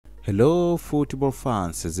Hello football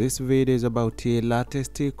fans, this video is about the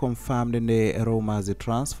latest confirmed in the rumours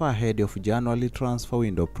transfer ahead of January transfer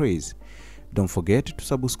window. Please don't forget to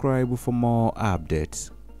subscribe for more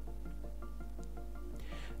updates.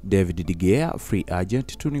 David De Gea, free agent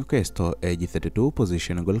to Newcastle, age 32,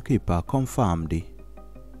 position goalkeeper confirmed.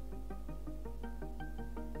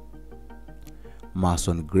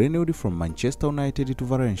 Mason Greenwood from Manchester United to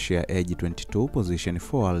Valencia, age 22, position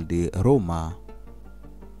forward, Roma.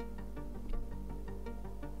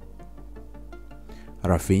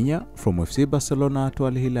 Rafinha from FC Barcelona to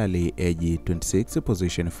Al Hilal, age 26,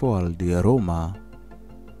 position forward, Roma.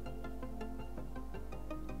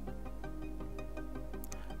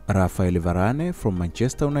 Rafael Varane from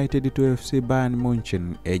Manchester United to FC Bayern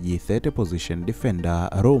Munich, age 30, position defender,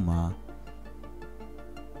 Roma.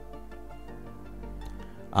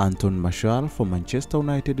 Anton Martial from Manchester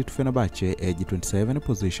United to Fenerbahce, age 27,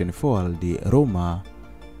 position forward, Roma.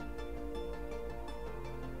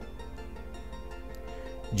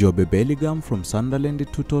 Jobe Bellingham from Sunderland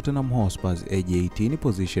to Tottenham Hotspur, age 18,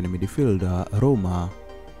 position midfielder, Roma.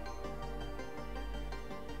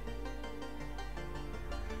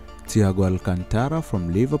 Thiago Alcantara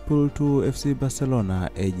from Liverpool to FC Barcelona,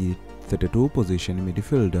 age 32, position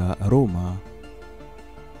midfielder, Roma.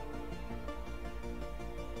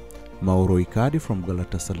 Mauro Icardi from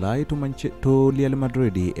Galatasaray to Real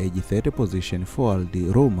Madrid, age 30, position forward,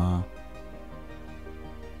 Roma.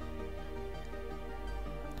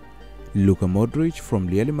 Luka Modric from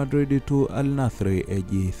Real Madrid to Al Nassr,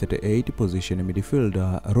 age 38, position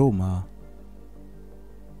midfielder, Roma.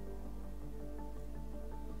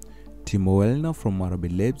 Timo Werner from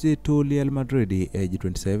RB Leipzig to Real Madrid, age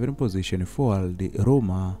 27, position forward,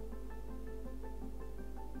 Roma.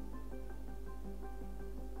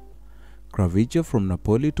 Kravica from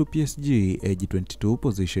Napoli to PSG, age 22,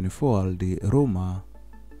 position forward, Roma.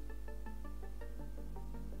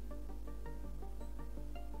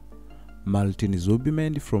 Martin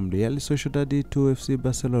Zubimendi from Real Sociedad to FC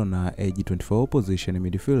Barcelona, age 24, position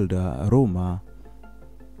midfielder, Roma.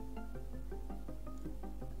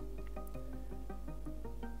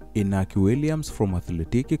 Inaki Williams from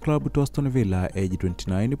Athletic Club to Aston Villa, age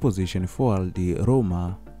 29, position forward,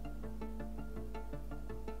 Roma.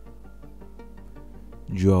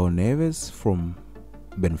 Joao Neves from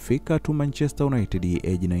Benfica to Manchester United,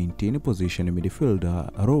 age 19, position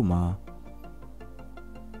midfielder, Roma.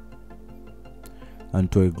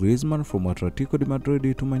 Antoine Griezmann from Atletico de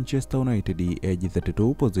Madrid to Manchester United, age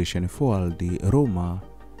 32, position forward, Roma.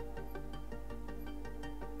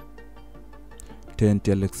 Trent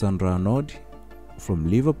Alexander-Arnold from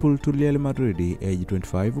Liverpool to Real Madrid, age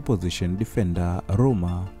 25, position defender,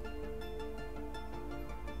 Roma.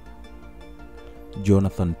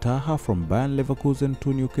 Jonathan Taha from Bayern Leverkusen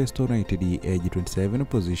to Newcastle United, age 27,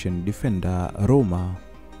 position defender, Roma.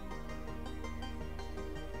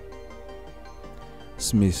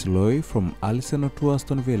 Smith Rowe from Arsenal to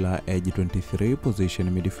Aston Villa, age 23, position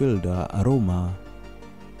midfielder, Roma.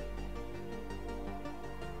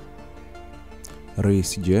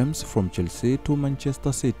 Reece James from Chelsea to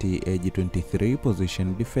Manchester City, age 23,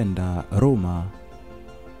 position defender, Roma.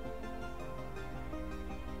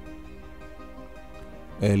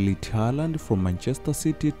 Erling Haaland from Manchester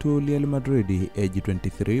City to Real Madrid, age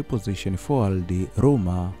 23, position forward,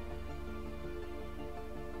 Roma.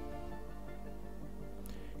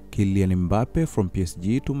 Kylian MBAPPE from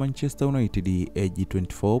PSG to Manchester United, age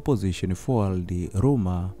 24, position forward,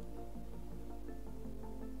 Roma.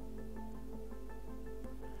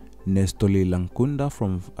 Nestoli Lankunda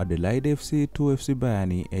from Adelaide FC to FC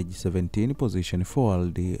Bayern, age 17, position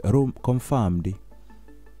forward, confirmed.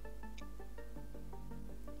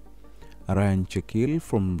 Ryan Chekil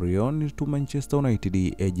from Lyon to Manchester United,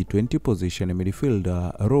 age 20, position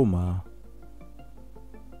midfielder, Roma.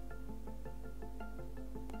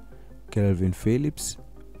 Calvin Phillips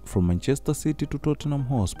from Manchester City to Tottenham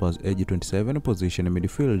Hotspur, age 27, position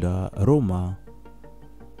midfielder, Roma.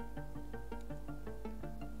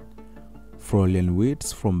 Florian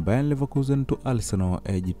Wirtz from Bayern Leverkusen to Arsenal,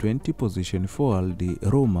 age 20, position forward,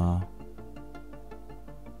 Roma.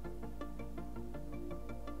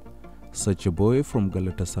 Sacha Boey from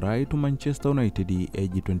Galatasaray to Manchester United,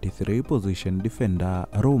 age 23, position defender,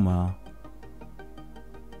 Roma.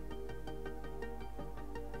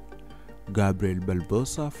 Gabriel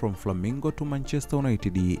Barbosa from Flamengo to Manchester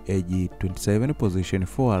United, age 27, position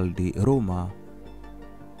forward, Roma.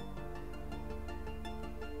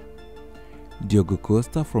 Diogo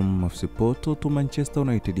Costa from FC Porto to Manchester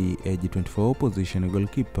United, age 24, position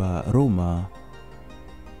goalkeeper, Roma.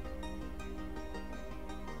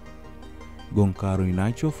 Goncalo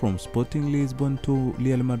Inacho from Sporting Lisbon to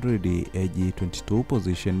Real Madrid, age 22,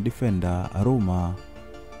 position defender, Roma.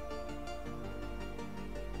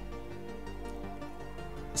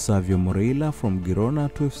 Savio Moreira from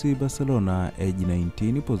Girona to FC Barcelona, age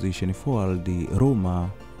 19, position forward,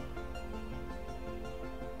 Roma.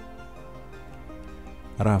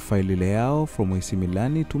 Rafael Leao from AC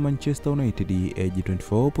Milan to Manchester United, age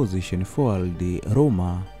 24, position forward,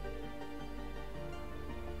 Roma.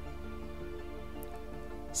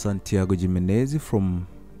 Santiago Jimenez from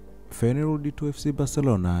Feyenoord to FC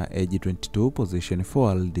Barcelona, age 22, position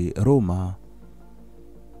forward, Roma.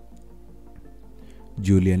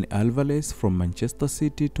 Julian Alvarez from Manchester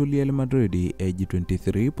City to Real Madrid, age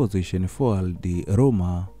 23, position forward,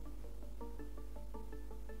 Roma.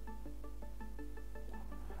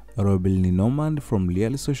 Robel Ninoman from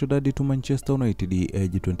Real Sociedad to Manchester United,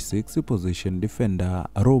 age 26, position defender,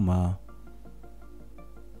 Roma.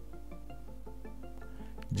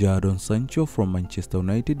 Jadon Sancho from Manchester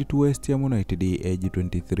United to West Ham United, age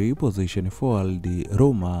 23, position forward,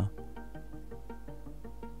 Roma.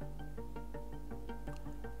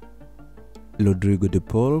 Rodrigo de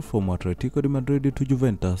Paul from Atletico de Madrid to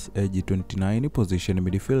Juventus, age 29, position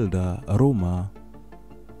midfielder, Roma.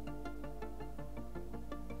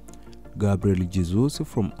 Gabriel Jesus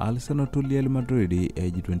from Arsenal to Real Madrid,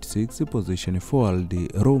 age 26, position forward,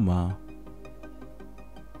 Roma.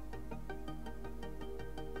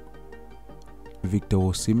 Victor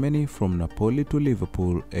Osimhen from Napoli to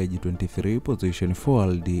Liverpool, age 23, position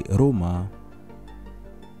forward, Roma.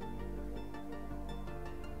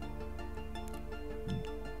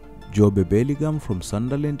 Jobe Bellingham from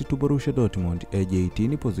Sunderland to Borussia Dortmund, age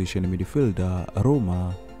 18, position midfielder,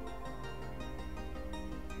 Roma.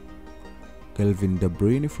 Kevin De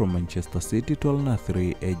Bruyne from Manchester City to Al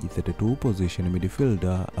Nassr, age 32, position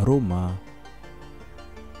midfielder, Roma.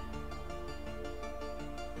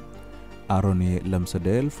 Aaron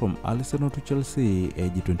Ramsdale from Arsenal to Chelsea,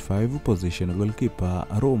 age 25, position goalkeeper,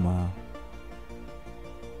 Roma.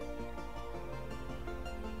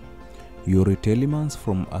 Yuri Tielemans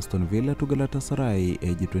from Aston Villa to Galatasaray,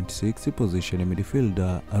 age 26, position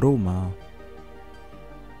midfielder, Roma.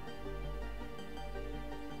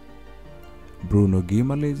 Bruno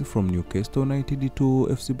Guimaraes from Newcastle United to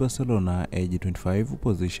FC Barcelona, age 25,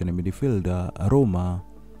 position midfielder, Roma.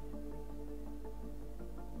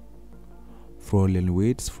 Florian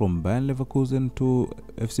Wirtz from Bayern Leverkusen to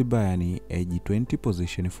FC Bayern, age 20,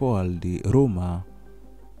 position forward, Roma.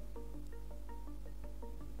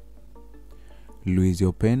 Luis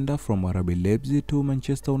Openda from RB Leipzig to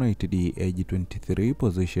Manchester United, age 23,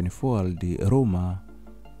 position forward, Roma.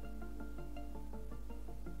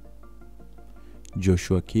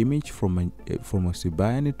 Joshua Kimmich from FC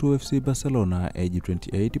Bayern to FC Barcelona, age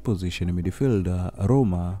 28, position midfielder,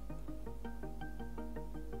 Roma.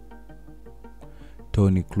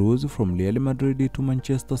 Toni Kroos from Real Madrid to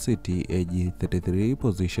Manchester City, age 33,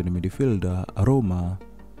 position midfielder, Roma.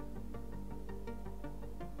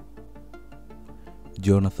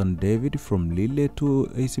 Jonathan David from Lille to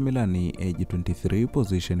AC Milan, age 23,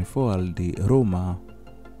 position forward, Roma.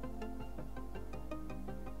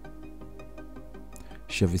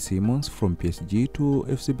 Xavi Simons from PSG to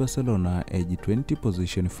FC Barcelona, age 20,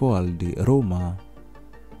 position forward, Roma.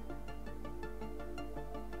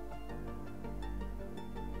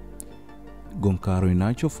 Goncalo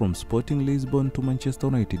Inacho from Sporting Lisbon to Manchester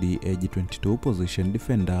United, age 22, position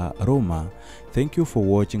defender, Roma. Thank you for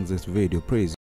watching this video. Praise